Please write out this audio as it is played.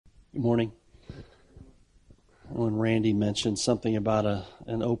Good morning. When Randy mentioned something about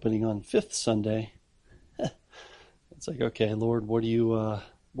an opening on Fifth Sunday, it's like, okay, Lord, what are you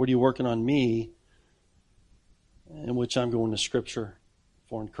working on me? In which I'm going to Scripture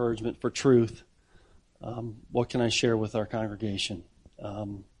for encouragement, for truth. What can I share with our congregation?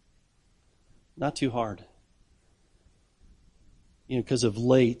 Not too hard. Because of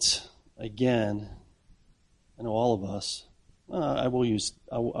late, again, I know all of us. I will use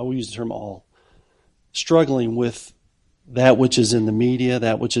the term all. Struggling with that which is in the media,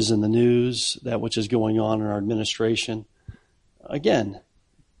 that which is in the news, that which is going on in our administration. Again,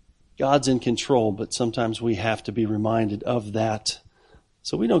 God's in control, but sometimes we have to be reminded of that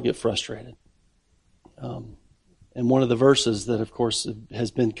so we don't get frustrated. And one of the verses that, of course,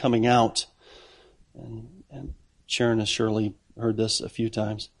 has been coming out, and Sharon has surely heard this a few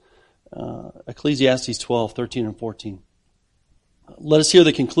times, Ecclesiastes 12:13 and 14. Let us hear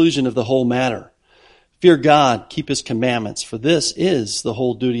the conclusion of the whole matter. Fear God, keep his commandments, for this is the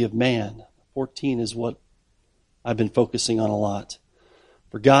whole duty of man. 14 is what I've been focusing on a lot.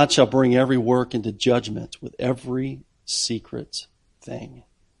 For God shall bring every work into judgment with every secret thing,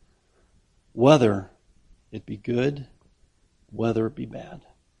 whether it be good, whether it be bad.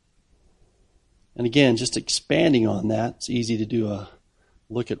 And again, just expanding on that, it's easy to do a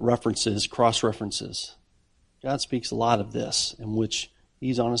look at references, cross-references. God speaks a lot of this, in which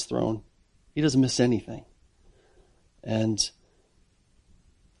he's on his throne. He doesn't miss anything. And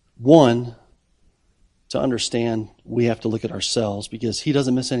one, to understand, we have to look at ourselves because he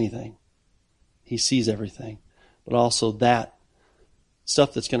doesn't miss anything. He sees everything. But also that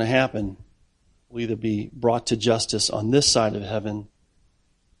stuff that's going to happen will either be brought to justice on this side of heaven,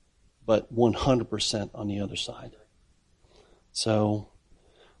 but 100% on the other side. So,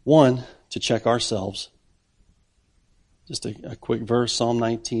 one, to check ourselves. Just a quick verse, Psalm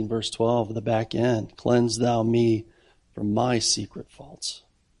 19, verse 12, the back end. Cleanse thou me from my secret faults.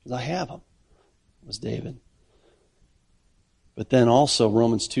 Because I have them, was David. But then also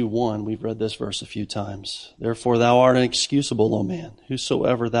Romans 2:1, we've read this verse a few times. Therefore thou art inexcusable, O man,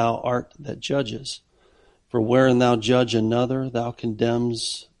 whosoever thou art that judges. For wherein thou judge another, thou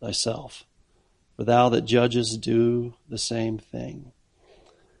condemns thyself. For thou that judges do the same thing.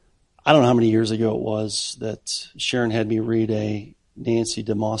 I don't know how many years ago it was that Sharon had me read a Nancy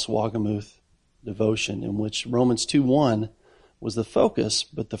DeMoss Wagamuth devotion in which Romans 2:1 was the focus,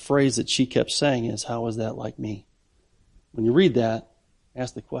 but the phrase that she kept saying is, how is that like me? When you read that,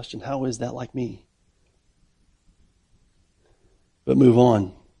 ask the question, how is that like me? But move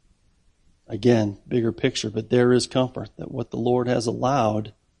on. Again, bigger picture, but there is comfort that what the Lord has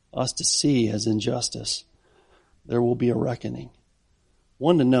allowed us to see as injustice, there will be a reckoning.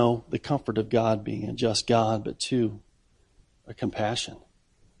 One, to know the comfort of God being a just God, but two, a compassion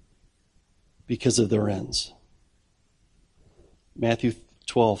because of their ends. Matthew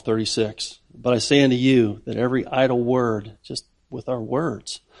 12:36. But I say unto you that every idle word, just with our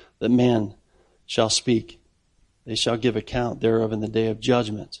words, that man shall speak, they shall give account thereof in the day of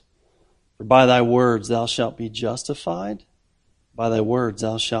judgment. For by thy words thou shalt be justified, by thy words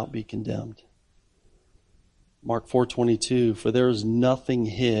thou shalt be condemned. Mark 4:22, for there is nothing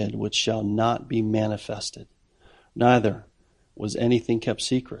hid which shall not be manifested, neither was anything kept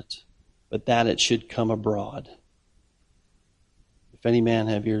secret, but that it should come abroad. If any man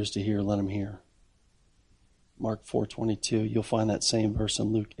have ears to hear, let him hear. Mark 4:22, you'll find that same verse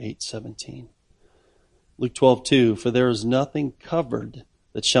in Luke 8:17. Luke 12:2, for there is nothing covered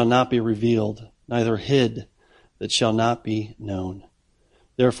that shall not be revealed, neither hid that shall not be known.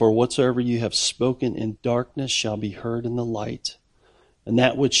 Therefore, whatsoever you have spoken in darkness shall be heard in the light, and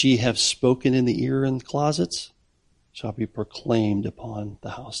that which ye have spoken in the ear in the closets shall be proclaimed upon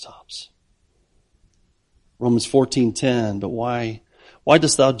the housetops. Romans 14:10, but why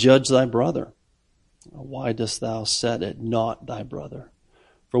dost thou judge thy brother? Why dost thou set at naught thy brother?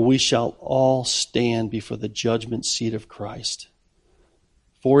 For we shall all stand before the judgment seat of Christ.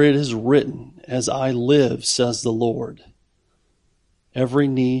 For it is written, as I live, says the Lord, every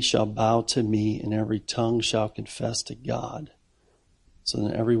knee shall bow to me, and every tongue shall confess to God. So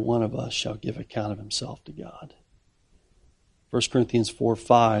then every one of us shall give account of himself to God. 1 Corinthians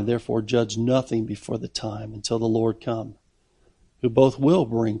 4:5, therefore judge nothing before the time until the Lord come, who both will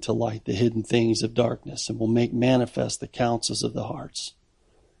bring to light the hidden things of darkness and will make manifest the counsels of the hearts.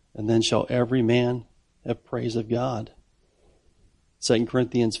 And then shall every man have praise of God. 2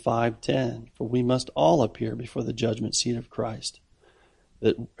 Corinthians 5:10, for we must all appear before the judgment seat of Christ,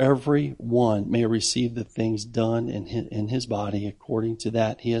 that every one may receive the things done in his body according to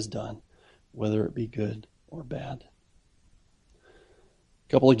that he has done, whether it be good or bad.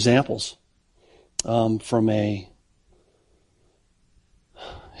 couple examples from a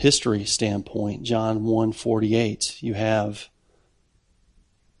history standpoint. John 1:48, you have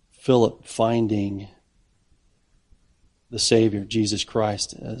Philip finding the Savior, Jesus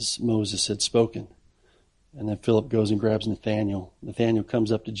Christ, as Moses had spoken. And then Philip goes and grabs Nathanael. Nathanael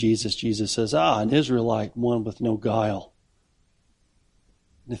comes up to Jesus. Jesus says, an Israelite, one with no guile.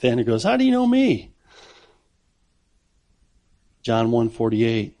 Nathanael goes, how do you know me? John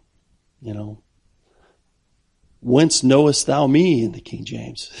 1:48, whence knowest thou me, in the King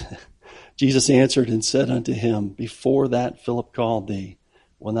James? Jesus answered and said unto him, before that Philip called thee,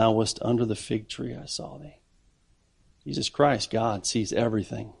 when thou wast under the fig tree, I saw thee. Jesus Christ, God, sees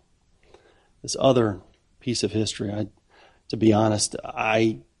everything. This other piece of history, to be honest,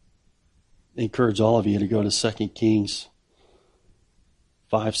 I encourage all of you to go to 2 Kings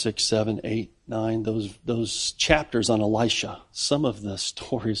 5, 6, 7, 8, 9, those chapters on Elisha. Some of the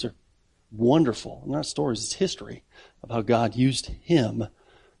stories are wonderful. They're not stories, it's history of how God used him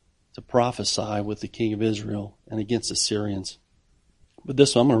to prophesy with the king of Israel and against the Syrians. But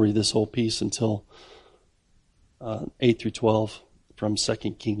this one, I'm going to read this whole piece until 8 through 12 from 2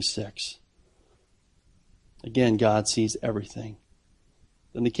 Kings 6. Again, God sees everything.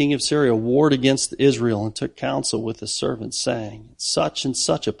 Then the king of Syria warred against Israel and took counsel with his servants, saying, such and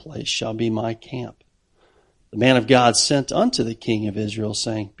such a place shall be my camp. The man of God sent unto the king of Israel,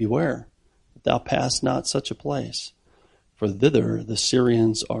 saying, beware, that thou pass not such a place, for thither the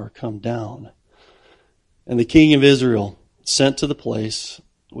Syrians are come down. And the king of Israel sent to the place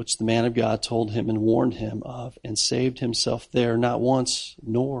which the man of God told him and warned him of, and saved himself there not once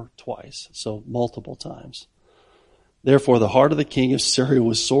nor twice, so multiple times. Therefore the heart of the king of Syria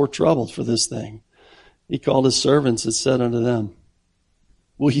was sore troubled for this thing. He called his servants and said unto them,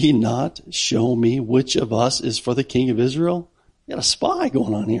 will ye not show me which of us is for the king of Israel? We got a spy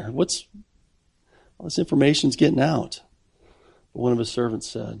going on here. All this information's getting out. But one of his servants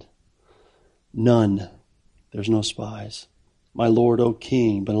said, none. There's no spies, my lord, O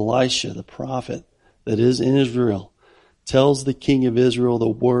king. But Elisha, the prophet that is in Israel, tells the king of Israel the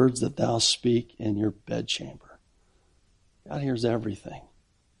words that thou speak in your bedchamber. God hears everything.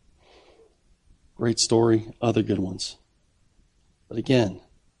 Great story, other good ones. But again,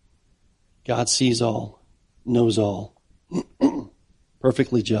 God sees all, knows all,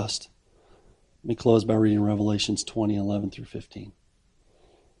 perfectly just. Let me close by reading Revelations 20, 11 through 15.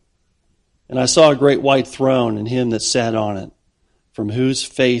 And I saw a great white throne and him that sat on it, from whose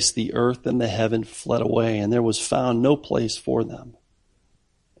face the earth and the heaven fled away, and there was found no place for them.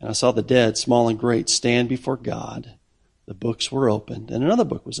 And I saw the dead, small and great, stand before God. The books were opened, and another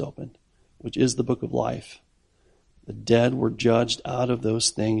book was opened, which is the book of life. The dead were judged out of those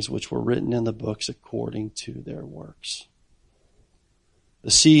things which were written in the books according to their works.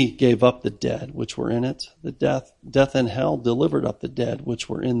 The sea gave up the dead which were in it. The death and hell delivered up the dead which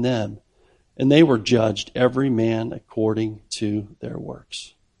were in them. And they were judged every man according to their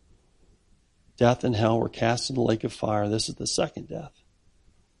works. Death and hell were cast into the lake of fire. This is the second death.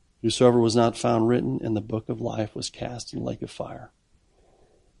 Whosoever was not found written in the book of life was cast in the lake of fire.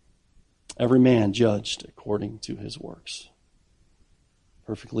 Every man judged according to his works.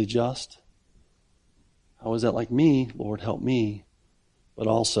 Perfectly just. How is that like me? Lord, help me. But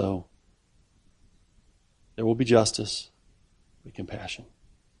also, there will be justice, be compassion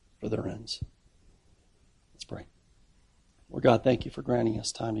for their ends. Let's pray. Lord God, thank you for granting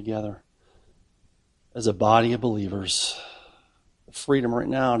us time together as a body of believers. The freedom right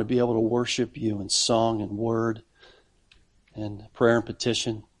now to be able to worship you in song and word and prayer and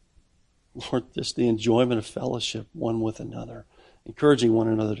petition. Lord, just the enjoyment of fellowship one with another, encouraging one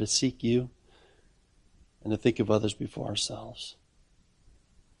another to seek you and to think of others before ourselves.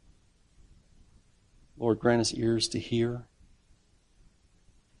 Lord, grant us ears to hear,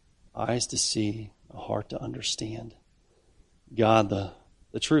 eyes to see, a heart to understand. God,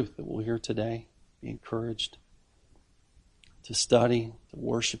 the truth that we'll hear today, be encouraged to study, to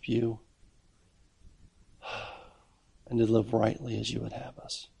worship you, and to live rightly as you would have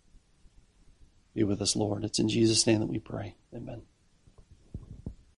us. Be with us, Lord. It's in Jesus' name that we pray. Amen.